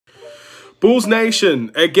Bulls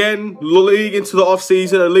Nation, again, leading into the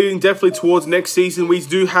off-season and leading definitely towards next season, we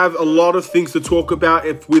do have a lot of things to talk about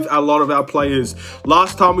with a lot of our players.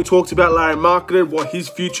 Last time we talked about Larry Markkinen, what his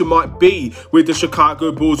future might be with the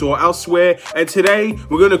Chicago Bulls or elsewhere. And today,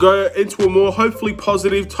 we're going to go into a more hopefully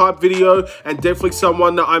positive type video and definitely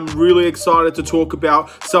someone that I'm really excited to talk about,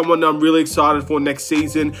 someone that I'm really excited for next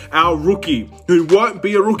season, our rookie, who won't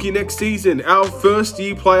be a rookie next season. Our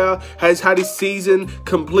first-year player has had his season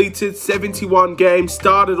completed, 71 games,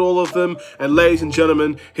 started all of them, and ladies and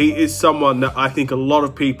gentlemen, he is someone that I think a lot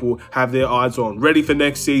of people have their eyes on, ready for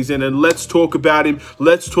next season. And let's talk about him.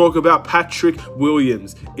 Let's talk about Patrick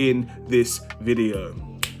Williams in this video.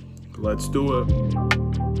 Let's do it.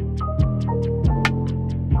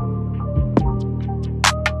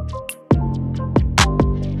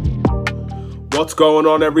 What's going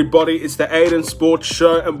on, everybody? It's the Aidan Sports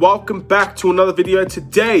Show, and welcome back to another video.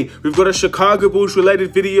 Today, we've got a Chicago Bulls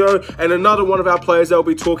related video and another one of our players that we'll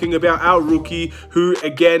be talking about, our rookie, who,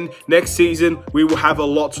 again, next season, we will have a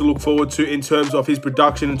lot to look forward to in terms of his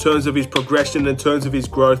production, in terms of his progression, in terms of his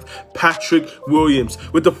growth. Patrick Williams.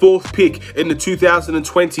 With the 4th pick in the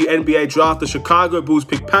 2020 NBA Draft, the Chicago Bulls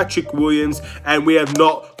picked Patrick Williams, and we have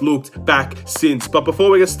not looked back since. But before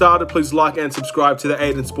we get started, please like and subscribe to the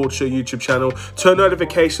Aidan Sports Show YouTube channel. Turn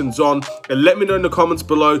notifications on and let me know in the comments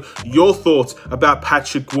below your thoughts about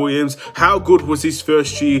Patrick Williams. How good was his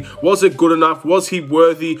first year? Was it good enough? Was he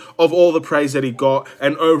worthy of all the praise that he got?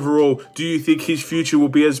 And overall, do you think his future will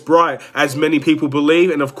be as bright as many people believe?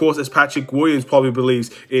 And of course, as Patrick Williams probably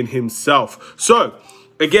believes in himself. So,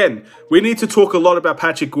 again, we need to talk a lot about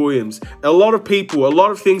Patrick Williams. A lot of people, a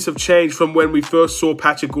lot of things have changed from when we first saw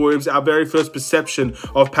Patrick Williams, our very first perception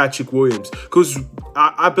of Patrick Williams. Because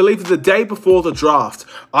I believe the day before the draft,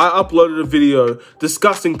 I uploaded a video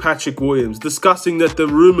discussing Patrick Williams, discussing that the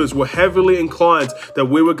rumors were heavily inclined that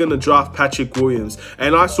we were going to draft Patrick Williams.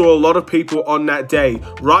 And I saw a lot of people on that day,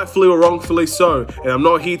 rightfully or wrongfully so. And I'm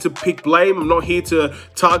not here to pick blame. I'm not here to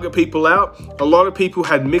target people out. A lot of people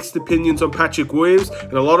had mixed opinions on Patrick Williams,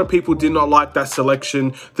 and a lot of people did not like that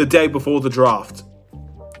selection the day before the draft.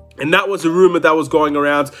 And that was a rumor that was going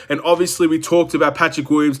around. And obviously, we talked about Patrick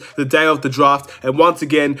Williams the day of the draft. And once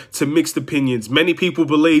again, to mixed opinions. Many people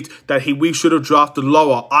believed that we should have drafted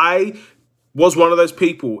lower. I was one of those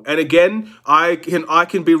people. And again, I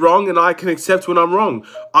can be wrong and I can accept when I'm wrong.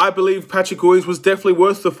 I believe Patrick Williams was definitely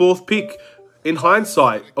worth the 4th pick. In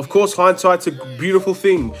hindsight, of course, hindsight's a beautiful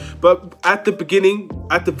thing. But at the beginning,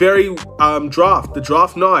 at the very the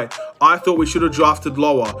draft night, I thought we should have drafted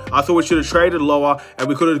lower. I thought we should have traded lower, and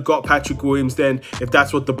we could have got Patrick Williams then if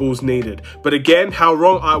that's what the Bulls needed. But again, how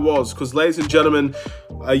wrong I was, because ladies and gentlemen,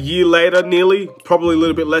 a year later, nearly, probably a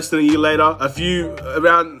little bit less than a year later,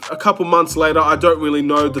 around a couple months later, I don't really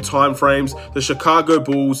know the time frames, the Chicago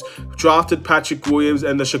Bulls drafted Patrick Williams,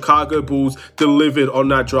 and the Chicago Bulls delivered on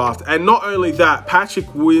that draft. And not only that,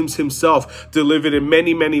 Patrick Williams himself delivered in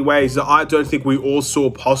many, many ways that I don't think we all saw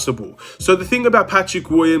possible. So the thing about Patrick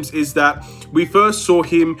Williams is that we first saw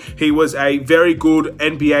him, he was a very good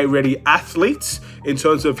NBA-ready athlete in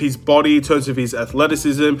terms of his body, in terms of his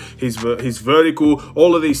athleticism, his vertical,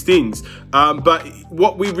 all of these things. But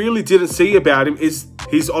what we really didn't see about him is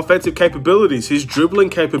his offensive capabilities, his dribbling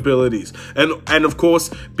capabilities, and of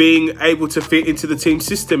course, being able to fit into the team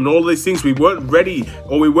system and all of these things. We weren't ready,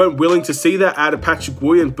 or we weren't willing to see that out of Patrick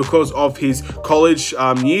Williams because of his college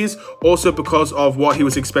years, also because of what he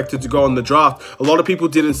was expected to go on the draft. A lot of people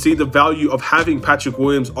didn't see the value of having Patrick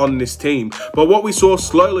Williams on this team. But what we saw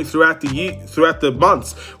slowly throughout the year, throughout the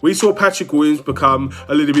months, we saw Patrick Williams become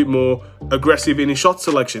a little bit more aggressive in his shot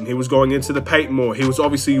selection. He was going into the paint more. He was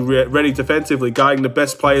obviously ready defensively, guarding the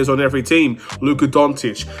best players on every team: Luka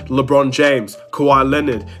Doncic, LeBron James, Kawhi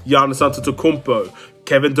Leonard, Giannis Antetokounmpo,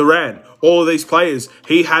 Kevin Durant. All of these players,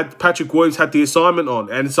 Patrick Williams had the assignment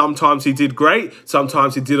on, and sometimes he did great,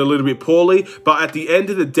 sometimes he did a little bit poorly, but at the end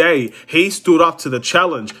of the day, he stood up to the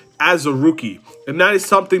challenge as a rookie. And that is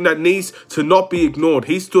something that needs to not be ignored.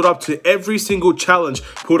 He stood up to every single challenge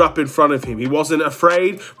put up in front of him. He wasn't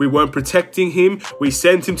afraid. We weren't protecting him. We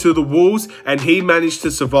sent him to the wolves, and he managed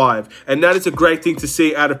to survive. And that is a great thing to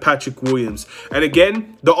see out of Patrick Williams. And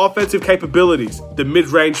again, the offensive capabilities, the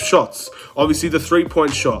mid-range shots, obviously the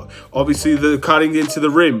three-point shot, obviously the cutting into the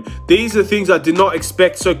rim. These are things I did not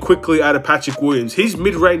expect so quickly out of Patrick Williams. His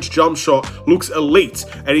mid-range jump shot looks elite,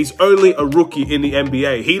 and he's only a rookie in the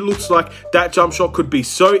NBA. He looks like that jump shot could be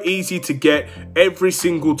so easy to get every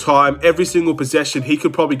single time, every single possession. He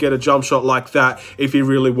could probably get a jump shot like that if he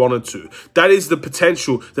really wanted to. That is the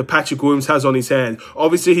potential that Patrick Williams has on his hand.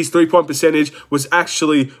 Obviously, his three-point percentage was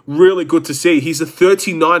actually really good to see. He's a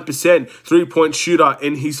 39% three-point shooter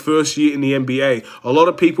in his first year in the NBA. A lot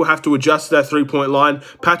of people have to adjust to that three-point line.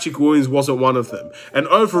 Patrick Williams wasn't one of them. And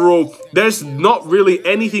overall, there's not really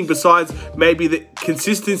anything besides maybe the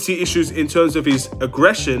consistency issues in terms of his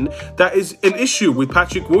aggression that is an issue with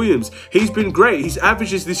Patrick Williams. He's been great. His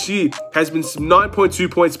averages this year has been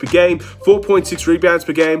 9.2 points per game, 4.6 rebounds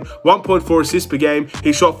per game, 1.4 assists per game.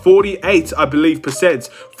 He shot 48, I believe, percent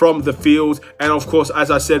from the field. And of course,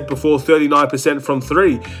 as I said before, 39% from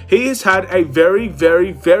three. He has had a very,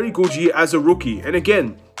 very, very good year as a rookie. And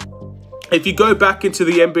again, if you go back into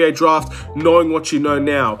the NBA draft knowing what you know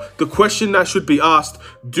now, the question that should be asked,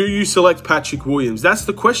 do you select Patrick Williams? That's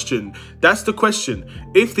the question. That's the question.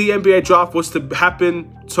 If the NBA draft was to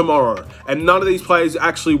happen tomorrow and none of these players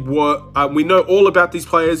actually were, we know all about these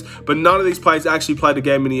players, but none of these players actually played a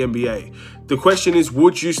game in the NBA. The question is,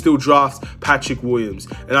 would you still draft Patrick Williams?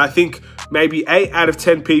 And I think maybe 8 out of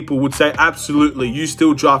 10 people would say, absolutely, you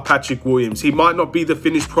still draft Patrick Williams. He might not be the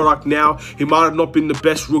finished product now. He might have not been the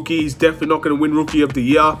best rookie. He's definitely not going to win Rookie of the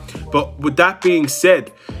Year. But with that being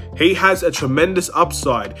said, he has a tremendous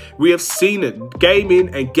upside. We have seen it game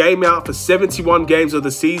in and game out for 71 games of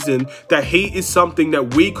the season that he is something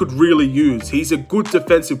that we could really use. He's a good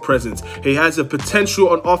defensive presence. He has a potential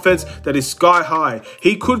on offense that is sky high.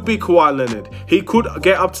 He could be Kawhi Leonard. He could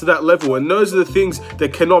get up to that level. And those are the things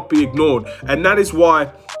that cannot be ignored. And that is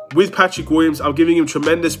why with Patrick Williams, I'm giving him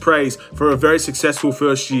tremendous praise for a very successful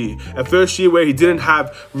first year. A first year where he didn't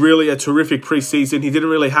have really a terrific preseason. He didn't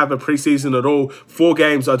really have a preseason at all. 4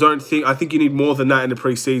 games, I think you need more than that in the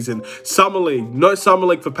preseason. Summer League, no Summer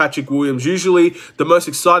League for Patrick Williams. Usually, the most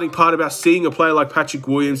exciting part about seeing a player like Patrick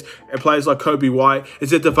Williams and players like Kobe White is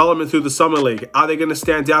their development through the Summer League. Are they going to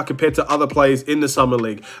stand out compared to other players in the Summer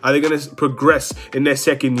League? Are they going to progress in their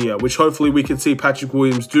second year? Which hopefully we can see Patrick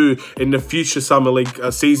Williams do in the future Summer League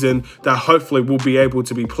season that hopefully will be able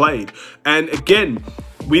to be played. And again,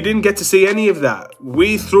 we didn't get to see any of that.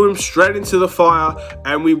 We threw him straight into the fire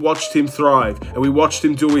and we watched him thrive and we watched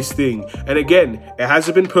him do his thing. And again, it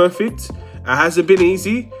hasn't been perfect. It hasn't been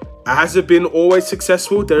easy. It hasn't been always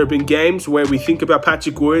successful. There have been games where we think about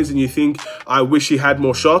Patrick Williams and you think, I wish he had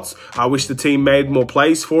more shots. I wish the team made more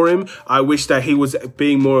plays for him. I wish that he was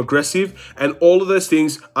being more aggressive. And all of those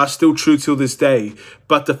things are still true till this day.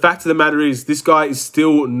 But the fact of the matter is, this guy is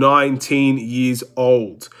still 19 years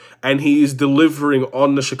old. And he is delivering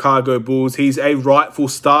on the Chicago Bulls. He's a rightful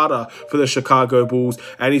starter for the Chicago Bulls.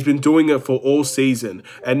 And he's been doing it for all season.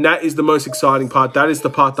 And that is the most exciting part. That is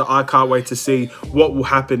the part that I can't wait to see what will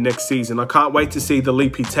happen next season. I can't wait to see the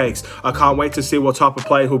leap he takes. I can't wait to see what type of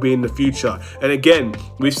player he'll be in the future. And again,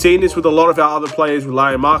 we've seen this with a lot of our other players, with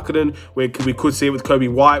Larry Markkinen. We could see it with Kobe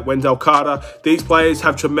White, Wendell Carter. These players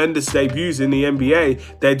have tremendous debuts in the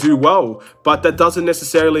NBA. They do well. But that doesn't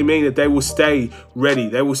necessarily mean that they will stay ready.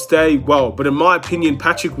 They will stay well. But in my opinion,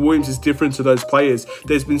 Patrick Williams is different to those players.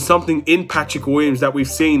 There's been something in Patrick Williams that we've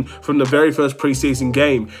seen from the very first preseason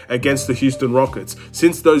game against the Houston Rockets.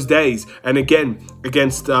 Since those days, and again,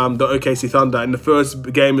 against the OKC Thunder in the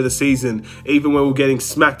first game of the season, even when we're getting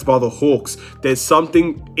smacked by the Hawks, there's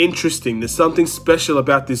something interesting. There's something special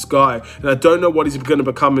about this guy. And I don't know what he's going to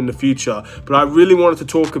become in the future. But I really wanted to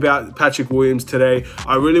talk about Patrick Williams today.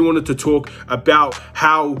 I really wanted to talk about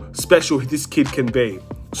how special this kid can be.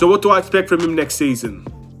 So what do I expect from him next season?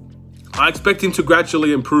 I expect him to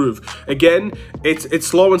gradually improve. Again, it's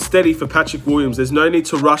slow and steady for Patrick Williams. There's no need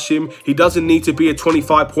to rush him. He doesn't need to be a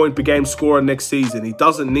 25-point per game scorer next season. He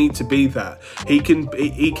doesn't need to be that. He can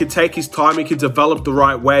take his time. He can develop the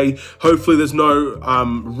right way. Hopefully there's no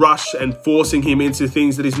rush and forcing him into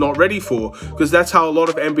things that he's not ready for, because that's how a lot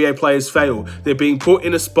of NBA players fail. They're being put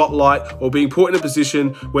in a spotlight or being put in a position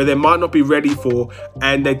where they might not be ready for,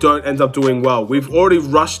 and they don't end up doing well. We've already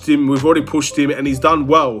rushed him. We've already pushed him, and he's done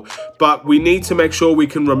well. But we need to make sure we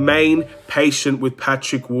can remain patient with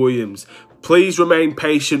Patrick Williams. Please remain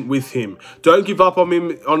patient with him. Don't give up on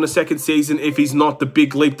him on the second season if he's not the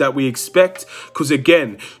big leap that we expect. Because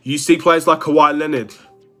again, you see players like Kawhi Leonard.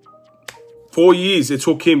 4 years it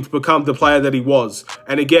took him to become the player that he was.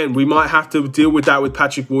 And again, we might have to deal with that with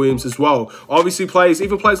Patrick Williams as well. Obviously,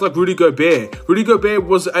 even players like Rudy Gobert. Rudy Gobert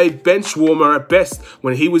was a bench warmer at best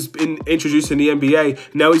when he was introduced in the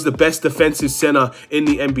NBA. Now he's the best defensive center in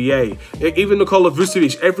the NBA. Even Nikola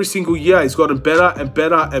Vucevic, every single year, he's gotten better and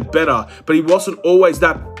better and better. But he wasn't always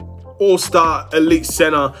that all-star elite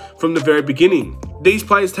center from the very beginning. these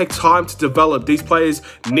players take time to develop. These players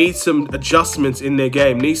need some adjustments in their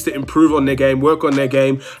game, needs to improve on their game, work on their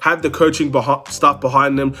game, have the coaching stuff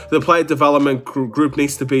behind them. The player development group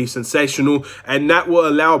needs to be sensational, and that will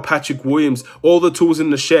allow Patrick Williams all the tools in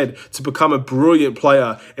the shed to become a brilliant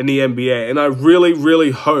player in the NBA. And I really,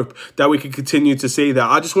 really hope that we can continue to see that.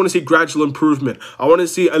 I just want to see gradual improvement. I want to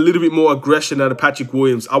see a little bit more aggression out of Patrick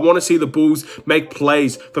Williams. I want to see the Bulls make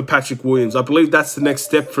plays for Patrick Williams. I believe that's the next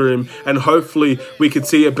step for him, and hopefully we can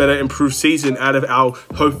see a better improved season out of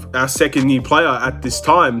our second-year player at this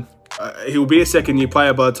time. He'll be a second-year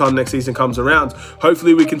player by the time next season comes around.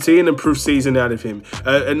 Hopefully we can see an improved season out of him.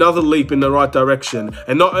 Another leap in the right direction.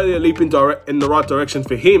 And not only a leap in the right direction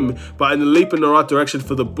for him, but a leap in the right direction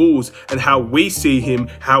for the Bulls and how we see him,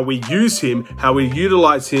 how we use him, how we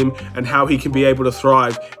utilize him, and how he can be able to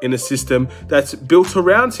thrive in a system that's built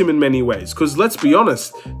around him in many ways. Because let's be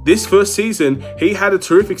honest, this first season, he had a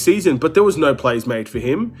terrific season, but there was no plays made for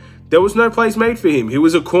him. There was no plays made for him. He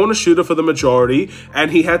was a corner shooter for the majority, and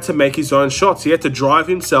he had to make his own shots. He had to drive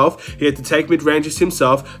himself. He had to take mid-ranges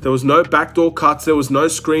himself. There was no backdoor cuts. There was no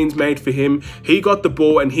screens made for him. He got the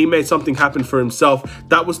ball, and he made something happen for himself.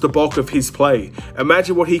 That was the bulk of his play.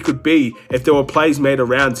 Imagine what he could be if there were plays made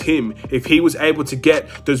around him, if he was able to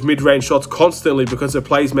get those mid-range shots constantly because of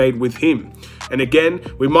plays made with him. And again,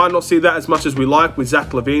 we might not see that as much as we like with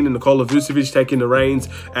Zach LaVine and Nikola Vucevic taking the reins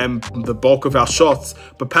and the bulk of our shots,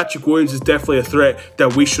 but Patrick Williams is definitely a threat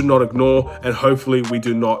that we should not ignore, and hopefully we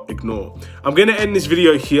do not ignore. I'm going to end this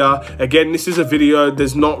video here. Again, this is a video.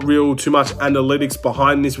 There's not too much analytics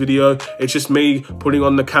behind this video. It's just me putting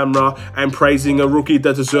on the camera and praising a rookie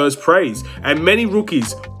that deserves praise. And many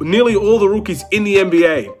rookies, nearly all the rookies in the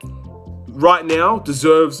NBA right now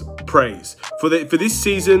deserves praise. For this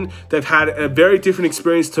season, they've had a very different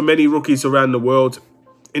experience to many rookies around the world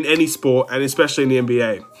in any sport, and especially in the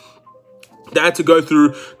NBA. They had to go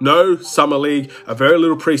through no summer league, a very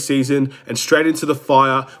little preseason, and straight into the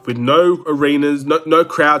fire with no arenas, no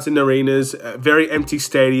crowds in arenas, very empty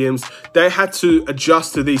stadiums. They had to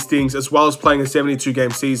adjust to these things, as well as playing a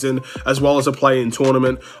 72-game season, as well as a play-in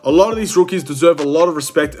tournament. A lot of these rookies deserve a lot of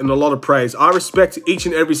respect and a lot of praise. I respect each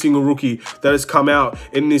and every single rookie that has come out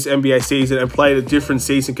in this NBA season and played a different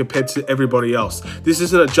season compared to everybody else. This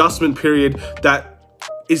is an adjustment period that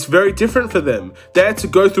is very different for them. They had to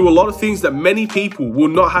go through a lot of things that many people will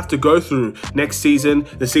not have to go through next season,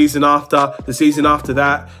 the season after, the season after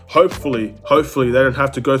that. Hopefully they don't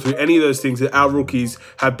have to go through any of those things that our rookies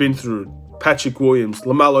have been through. Patrick Williams,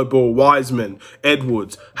 LaMelo Ball, Wiseman,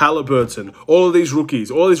 Edwards, Halliburton, all of these rookies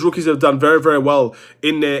have done very, very well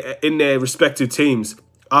in their respective teams.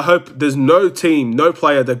 I hope there's no team, no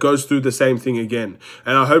player that goes through the same thing again.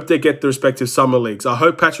 And I hope they get the respective summer leagues. I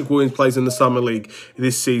hope Patrick Williams plays in the summer league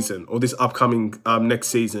this season, or this upcoming next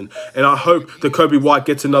season. And I hope that Kobe White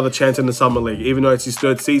gets another chance in the summer league. Even though it's his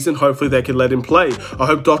third season, hopefully they can let him play. I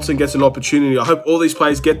hope Dotson gets an opportunity. I hope all these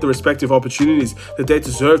players get the respective opportunities that they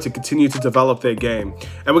deserve to continue to develop their game.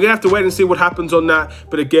 And we're going to have to wait and see what happens on that.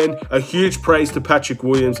 But again, a huge praise to Patrick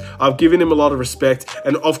Williams. I've given him a lot of respect.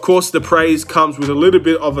 And of course, the praise comes with a little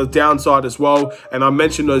bit of a downside as well, and I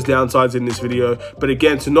mentioned those downsides in this video. But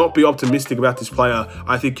again, to not be optimistic about this player,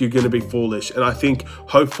 I think you're going to be foolish, and I think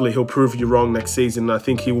hopefully he'll prove you wrong next season, and I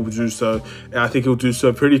think he will do so, and I think he'll do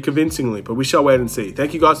so pretty convincingly, but we shall wait and see.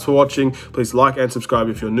 Thank you guys for watching. Please like and subscribe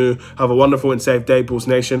if you're new. Have a wonderful and safe day, Bulls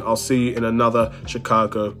Nation. I'll see you in another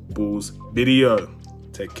Chicago Bulls video.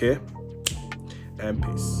 Take care and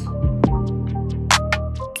peace.